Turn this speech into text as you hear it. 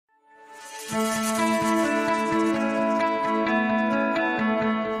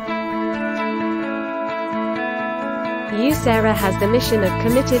Yurucheng has the mission of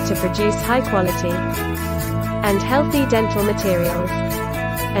committed to produce high quality and healthy dental materials,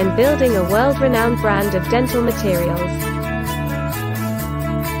 and building a world-renowned brand of dental materials.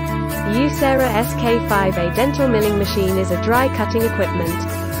 Yurucheng SK5A dental milling machine is a dry cutting equipment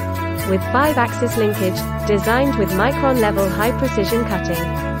with 5-axis linkage, designed with micron-level high-precision cutting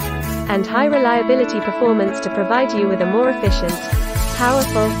and high-reliability performance to provide you with a more efficient,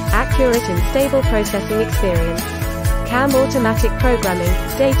 powerful, accurate and stable processing experience. CAM automatic programming,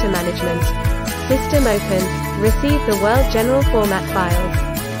 data management, system open, receive the world general format files,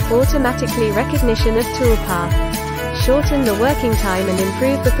 automatically recognition of toolpath, shorten the working time and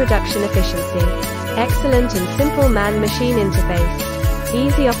improve the production efficiency. Excellent and simple man-machine interface.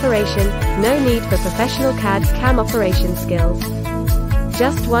 Easy operation, no need for professional CAD/CAM operation skills.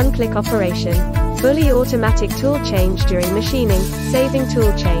 Just one-click operation. Fully automatic tool change during machining, saving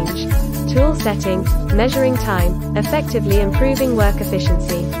tool change. Tool setting, measuring time, effectively improving work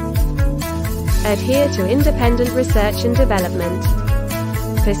efficiency. Adhere to independent research and development.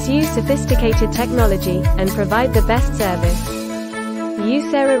 Pursue sophisticated technology, and provide the best service.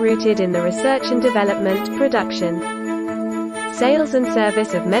 Yurucheng rooted in the research and development, production, sales and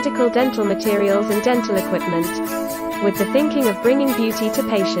service of medical dental materials and dental equipment, with the thinking of bringing beauty to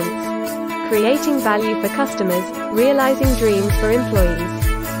patients, creating value for customers, realizing dreams for employees,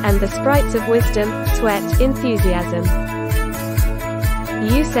 and the sprites of wisdom, sweat, enthusiasm.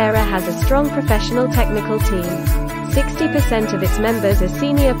 Yurucheng has a strong professional technical team. 60% of its members are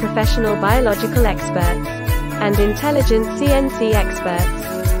senior professional biological experts and intelligent CNC experts.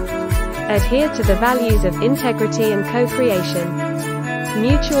 Adhere to the values of integrity and co-creation,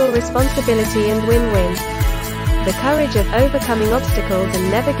 mutual responsibility and win-win, the courage of overcoming obstacles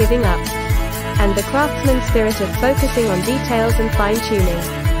and never giving up, and the craftsman spirit of focusing on details and fine-tuning.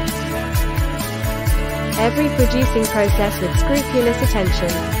 Every producing process with scrupulous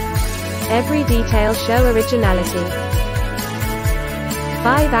attention. Every detail show originality.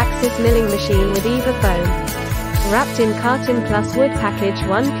 5-axis milling machine with EVA foam. Wrapped in carton plus wood package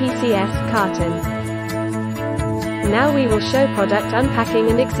 1 PCS carton. Now we will show product unpacking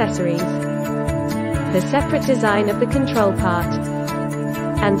and accessories. The separate design of the control part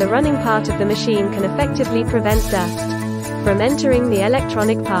and the running part of the machine can effectively prevent dust from entering the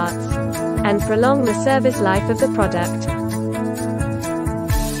electronic parts and prolong the service life of the product.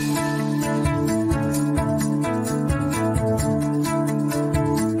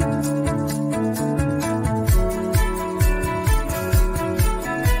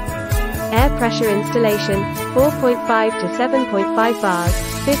 Air pressure installation, 4.5 to 7.5 bars,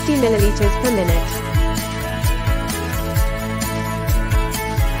 50 milliliters per minute.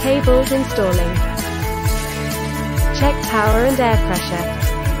 Cables installing. Check power and air pressure.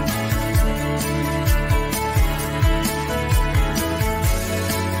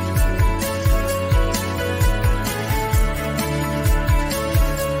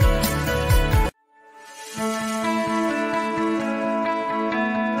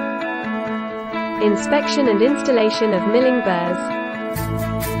 Inspection and installation of milling burrs.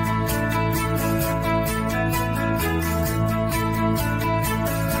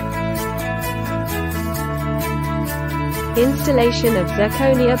 Installation of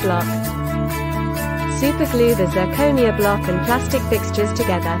zirconia block. Superglue the zirconia block and plastic fixtures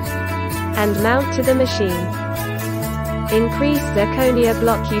together and mount to the machine. Increase zirconia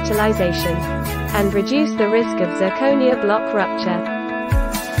block utilization and reduce the risk of zirconia block rupture.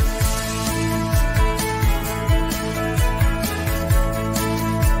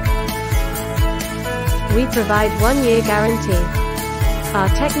 We provide 1-year guarantee. Our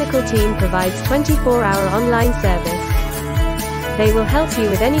technical team provides 24-hour online service. They will help you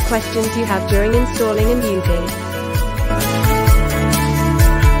with any questions you have during installing and using.